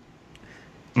funny.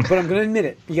 But I'm going to admit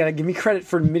it. You got to give me credit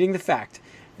for admitting the fact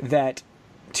that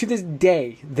to this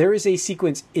day there is a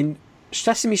sequence in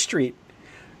Sesame Street,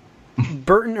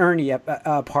 Bert and Ernie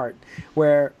part,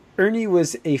 where Ernie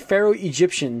was a pharaoh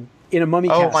Egyptian in a mummy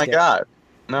casket. Oh my God!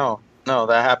 No,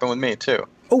 that happened with me too.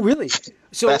 Oh really?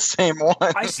 So That same one.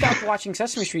 I stopped watching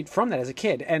Sesame Street from that as a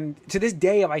kid, and to this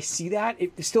day, if I see that,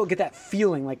 it still get that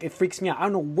feeling like it freaks me out. I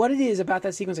don't know what it is about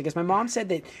that sequence. I guess my mom said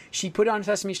that she put it on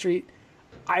Sesame Street.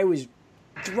 I was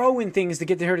throwing things to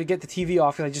get her to get the TV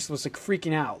off, and I just was like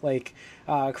freaking out, like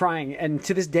crying. And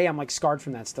to this day, I'm like scarred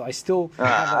from that. Still, I still. Have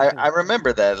that I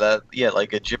remember that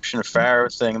like Egyptian pharaoh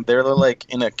thing. They're like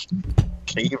in a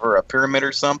cave or a pyramid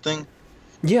or something.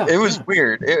 Yeah, It was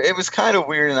weird. It was kind of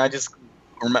weird, and I just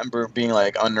remember being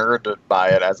like unnerved by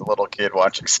it as a little kid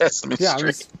watching Sesame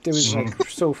Street. It was like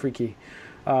so freaky.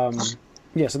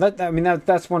 Yeah, so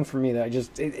that's one for me that I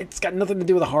just it's got nothing to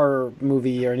do with a horror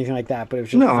movie or anything like that, but it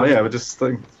was just No, yeah, but just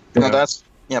like No, that's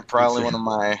probably one of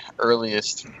my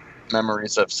earliest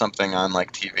memories of something on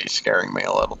like TV scaring me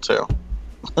a little too.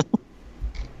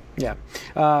 Yeah.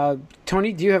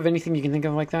 Tony, do you have anything you can think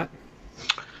of like that?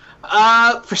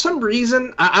 For some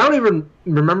reason, I don't even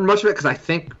remember much of it because I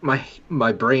think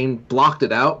my brain blocked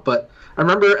it out. But I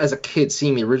remember as a kid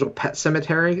seeing the original Pet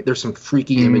Sematary. There's some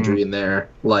freaky imagery in there,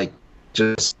 like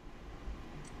just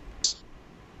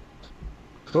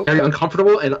very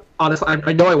uncomfortable. And honestly,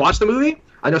 I know I watched the movie.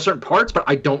 I know certain parts, but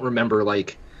I don't remember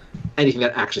like anything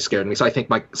that actually scared me. So I think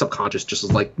my subconscious just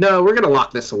was like, no, we're gonna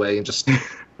lock this away and just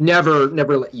never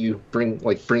let you bring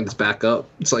this back up.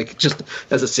 It's like just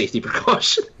as a safety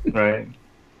precaution. right.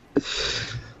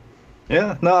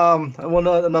 Yeah. No.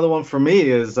 Another one for me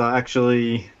is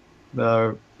actually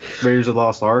the Raiders of the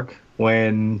Lost Ark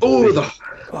when Oh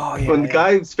yeah. when the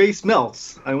guy's face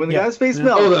melts. And when the guy's face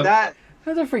melts, that's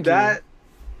a freaky.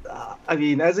 I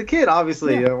mean, as a kid,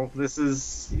 obviously, this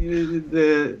is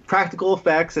the practical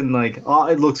effects and like,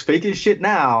 it looks fake as shit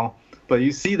now, but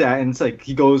you see that and it's like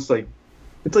he goes like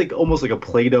it's like almost like a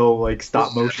Play-Doh like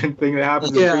stop motion thing that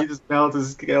happens. Yeah. Where he just melts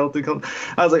his skeleton.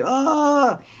 I was like,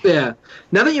 ah. Yeah.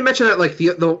 Now that you mention that, like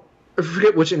the I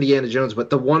forget which Indiana Jones, but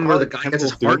the one where the guy gets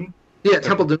his heart. Doom? Yeah,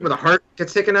 Temple Doom where the heart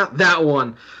gets taken out. That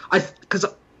one, because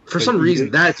for some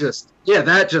reason that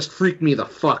just freaked me the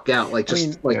fuck out. Like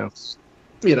just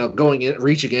going in,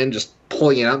 reaching in, just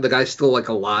pulling it out. The guy's still like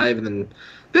alive, and then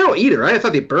they don't eat it, right? I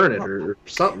thought they burn it or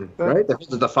something, right?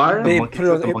 The fire. They monkey- put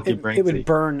it, the monkey it brain would seed.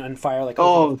 burn on fire like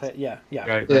Oh. yeah.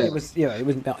 Right. Yeah.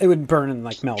 It would burn and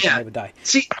like melt Yeah. and they would die.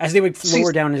 See, As they would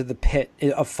lower down into the pit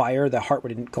of fire, the heart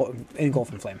would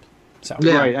engulf in flame. So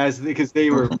Yeah. Right, because they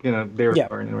were Yeah.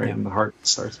 burning, right, Yeah. and the heart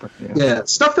starts burning. yeah,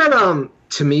 stuff that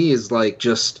to me is like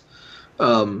just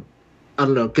I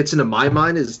don't know, gets into my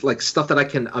mind is like stuff that I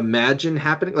can imagine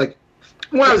happening. Like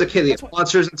when I was a kid, the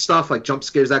monsters and stuff, like jump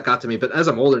scares, that got to me. But as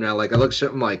I'm older now, like I look at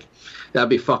shit, I'm like, that'd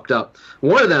be fucked up.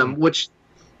 One of them, which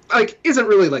like isn't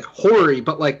really like horror-y,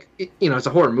 but like it's a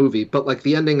horror movie. But like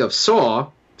the ending of Saw,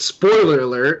 spoiler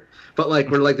alert, but like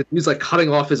where like the dude's like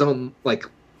cutting off his own like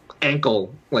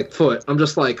ankle, like foot. I'm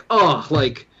just like,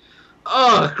 like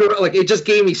it just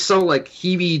gave me so like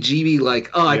heebie-jeebie,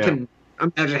 like I Yeah. can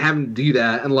imagine having to do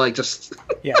that and like just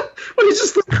yeah. when he's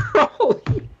just like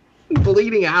crawling,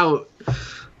 bleeding out.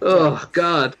 Oh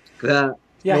God, that.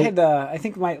 Yeah, Nope. I had I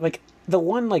think the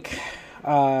one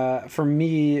for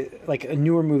me like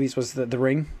newer movies was the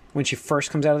Ring when she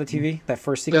first comes out of the TV, that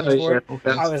first sequence for it.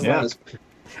 I was like,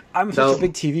 I'm such a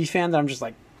big TV fan that I'm just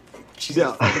like,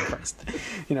 Jesus fucking Christ,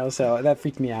 so that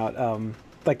freaked me out.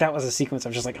 Like that was a sequence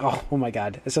I'm just like, oh my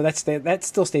God. So that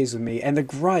still stays with me. And The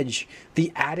Grudge,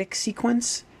 the attic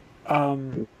sequence.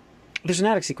 There's an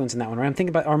attic sequence in that one, right?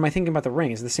 Am I thinking about The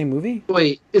Ring? Is it the same movie?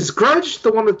 Wait, is Grudge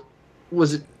the one that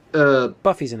was it?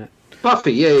 Buffy's in it.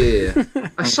 Buffy, yeah.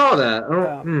 I saw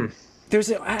that. There's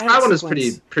That one is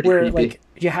pretty where, creepy.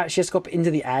 she has to go up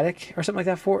into the attic or something like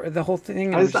that for the whole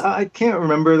thing. I can't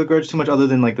remember The Grudge too much other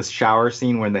than like the shower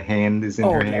scene where the hand is in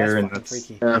her hair, and that's that's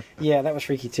freaky. Yeah, that was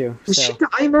freaky too. Did So she die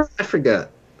in that? I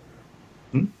forget.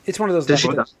 it's one of those. Did she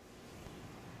die?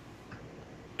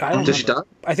 I don't Did she remember.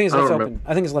 die? I think it's I don't left remember.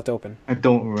 open. I think it's left open. I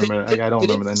don't remember. I don't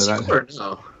remember the end of that. Or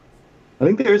no? I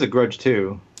think there is a Grudge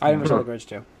too. I never saw The Grudge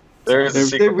too. There's a They're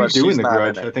sequel, but she's redoing the not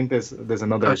Grudge. in I it. think there's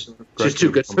another. Oh, Grudge she's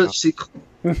too good for coming the out. sequel.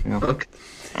 Yeah. Okay.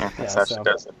 Yeah, that's Yeah, how she so-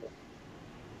 does it.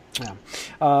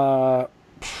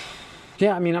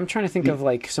 Yeah, I mean, I'm trying to think of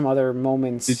like some other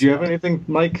moments. Did you have anything,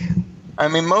 Mike? I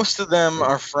mean, most of them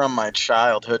are from my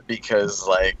childhood because,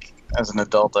 like, as an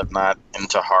adult, I'm not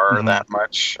into horror that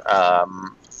much.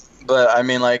 But I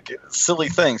mean, like, silly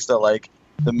things. So, like,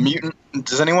 the Mutant.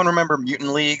 Does anyone remember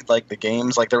Mutant League? Like the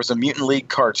games. Like, there was a Mutant League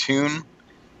cartoon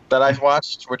that I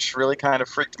watched, which really kind of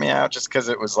freaked me out, just because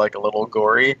it was like a little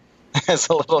gory as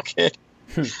a little kid.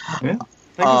 Yeah, I can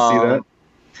see that.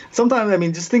 Sometimes, I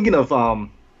mean, just thinking of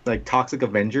like Toxic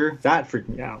Avenger, that freaked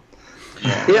me out.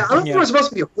 Yeah, I don't know if it was supposed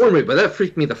to be a horror movie, but that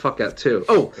freaked me the fuck out too.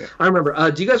 Oh, Yeah. I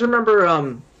remember. Do you guys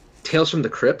remember Tales from the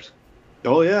Crypt?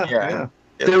 Oh yeah, Yeah.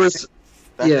 There was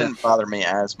That yeah. didn't bother me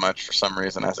as much for some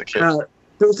reason as a kid.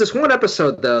 There was this one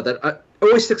episode though that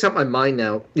always sticks out in my mind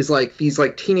now. Is like these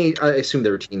like teenage. I assume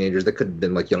they were teenagers. They could have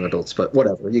been like young adults, but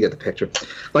whatever. You get the picture.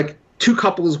 Like two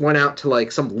couples went out to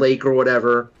like some lake or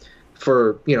whatever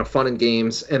for fun and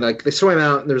games, and like they swam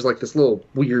out, and there's like this little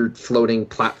weird floating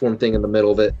platform thing in the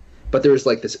middle of it. But there's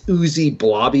like this oozy,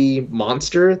 blobby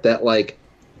monster that like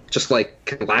just like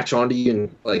can latch onto you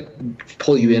and like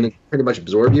pull you in and pretty much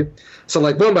absorb you. So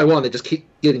like one by one, they just keep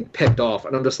getting picked off,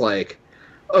 and I'm just like,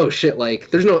 oh shit!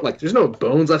 Like there's no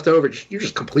bones left over. You're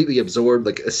just completely absorbed,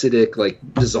 like acidic, like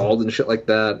dissolved and shit like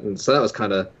that. And so that was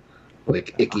kind of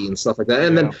like icky and stuff like that.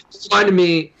 And then it reminded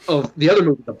me of the other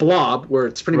movie, The Blob, where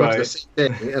it's pretty much the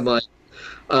same thing. And like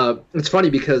it's funny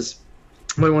because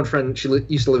my one friend, she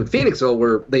used to live in Phoenixville,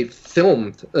 where they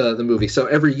filmed the movie. So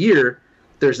every year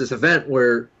there's this event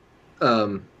where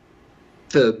the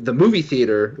movie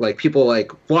theater, like people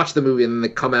like watch the movie and then they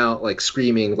come out like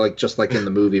screaming, like just like in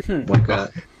the movie like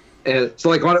that. And so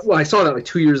like when I saw that like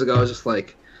 2 years ago, I was just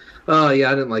like, oh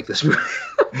yeah, I didn't like this movie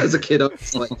as a kid. I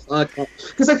was like, fuck,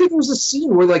 because I think there was a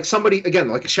scene where like somebody again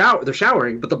like they're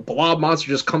showering, but the blob monster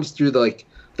just comes through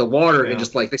the water and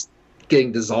just like they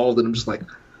getting dissolved, and I'm just like,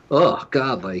 oh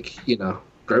god, like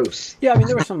gross. Yeah, I mean,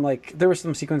 there were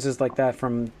some sequences like that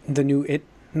from the new It,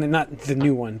 not the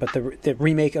new one, but the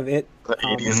remake of It. The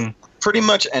 80s. pretty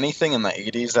much anything in the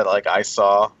 80s that like I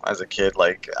saw as a kid,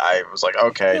 like I was like,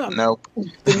 okay, Yeah. nope.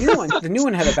 The new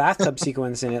one had a bathtub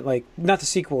sequence in it, like not the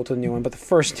sequel to the new one, but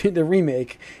the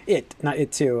remake, not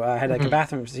It 2, had like a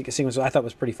bathroom sequence, I thought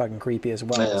was pretty fucking creepy as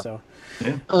well. Yeah. So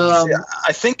Yeah,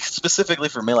 I think specifically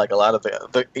for me, like a lot of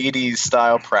the 80s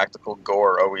style practical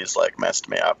gore always like messed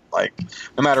me up. Like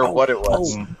no matter what it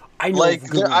was. I know. Like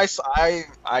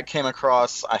I came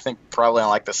across, I think probably on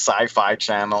like the Sci-Fi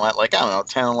Channel at like, I don't know,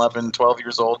 10, 11, 12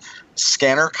 years old.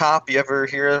 Scanner Cop, you ever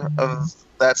hear of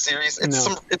that series?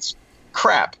 It's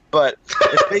crap, but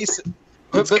it's basically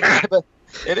but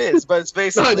it is, but it's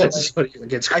basically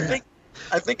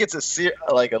I think it's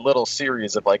a little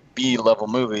series of like B-level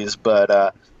movies,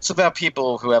 but it's about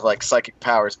people who have like psychic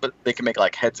powers, but they can make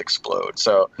like heads explode.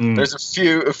 So there's a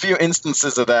few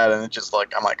instances of that, and it's just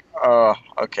like I'm like, oh,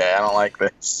 okay, I don't like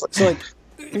this. So like,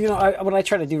 you know, what I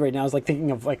try to do right now is like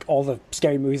thinking of like all the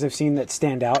scary movies I've seen that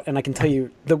stand out, and I can tell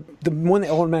you the one that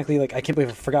automatically, like, I can't believe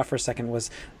I forgot for a second, was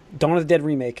Dawn of the Dead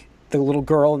remake. The little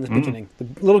girl in the beginning. The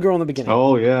little girl in the beginning.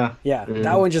 Oh yeah. Yeah,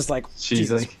 that one just like She's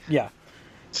Jesus. like, yeah.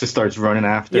 She starts running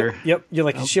after. Yep. You're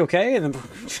like, is she okay? And then,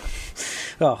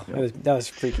 that was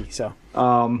freaky. So.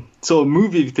 So a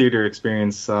movie theater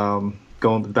experience.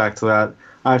 Going back to that,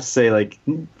 I have to say, like,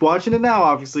 watching it now,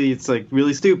 obviously it's like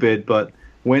really stupid, but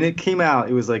when it came out,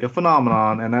 it was like a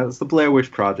phenomenon, and that's the Blair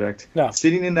Witch Project. Yeah.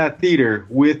 Sitting in that theater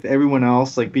with everyone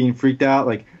else, like being freaked out,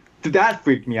 like that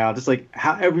freaked me out. Just like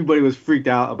how everybody was freaked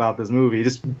out about this movie,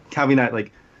 just having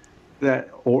that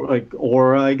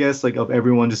aura, I guess, like of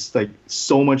everyone, just like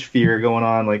so much fear going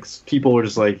on. Like people were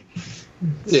just like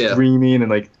screaming, and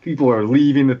like people are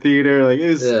leaving the theater. Like it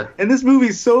was, and this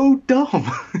movie's so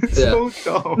dumb. It's so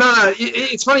dumb. No,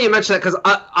 it's funny you mention that because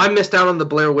I missed out on the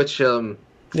Blair Witch phenomenon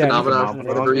for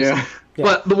whatever reason. Yeah.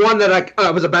 But the one that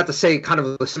I was about to say, kind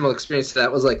of a similar experience to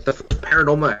that, was like the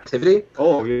Paranormal Activity.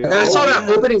 Oh yeah. And I saw that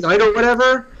opening night or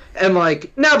whatever. And,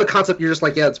 like, now the concept, you're just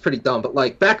like, yeah, it's pretty dumb. But,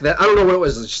 like, back then, I don't know what it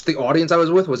was. Just the audience I was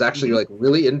with was actually, like,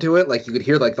 really into it. Like, you could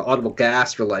hear, like, the audible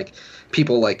gasp or, like,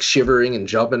 people, like, shivering and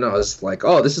jumping. I was like,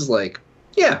 oh, this is, like,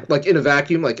 yeah, like, in a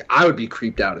vacuum. Like, I would be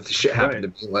creeped out if this shit happened to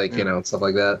me, like, you know, and stuff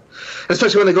like that.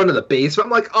 Especially when they go into the basement.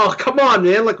 I'm like, oh, come on,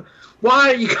 man. Like, why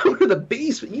are you going to the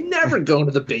basement? You never go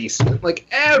to the basement. Like,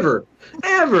 ever.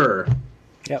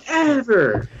 Yep.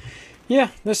 Ever. Yeah,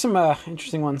 there's some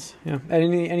interesting ones. Yeah.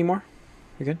 Any more?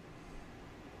 We good?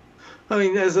 I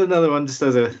mean, as another one, just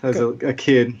as a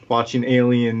kid watching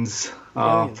Aliens,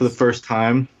 for the first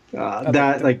time.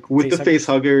 That like with the face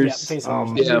huggers. Yeah, face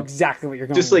huggers. Yeah. Exactly what you're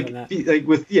going. Just like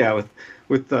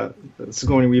with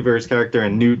Sigourney Weaver's character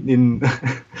and Newt in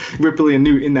Ripley and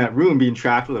Newt in that room being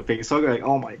trapped with a face hugger. Like,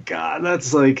 oh my god,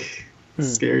 that's like the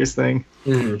scariest thing.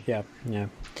 Mm-hmm. Yeah.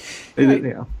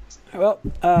 Yeah. Well,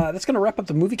 that's going to wrap up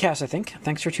the movie cast, I think.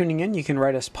 Thanks for tuning in. You can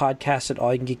write us podcast at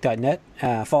allyoucangeek.net.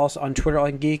 Follow us on Twitter,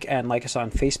 allyoucangeek, and like us on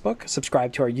Facebook.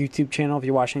 Subscribe to our YouTube channel if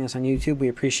you're watching us on YouTube. We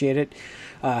appreciate it.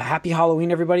 Happy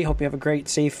Halloween, everybody. Hope you have a great,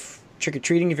 safe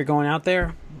trick-or-treating if you're going out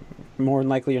there. More than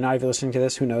likely you're not if you're listening to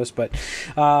this. Who knows? But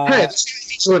hey, there's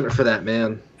no age limit for that,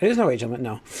 man. There's no age limit,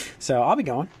 no. So I'll be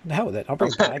going. The hell with it. I'll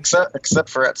bring it back. Except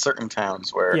for at certain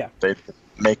towns where they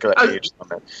make an age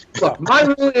limit. Look, my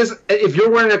rule is if you're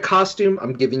wearing a costume,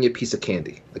 I'm giving you a piece of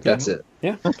candy. Like, that's it.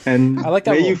 Yeah. And I like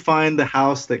that. May you find the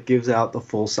house that gives out the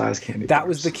full-size candy That bars.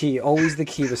 was the key. Always the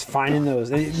key was finding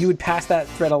those. You would pass that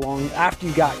thread along after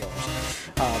you got yours.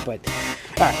 But,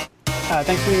 all right.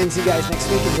 Thanks for tuning in. See you guys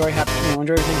next week. Enjoy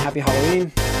everything. Happy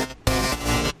Halloween.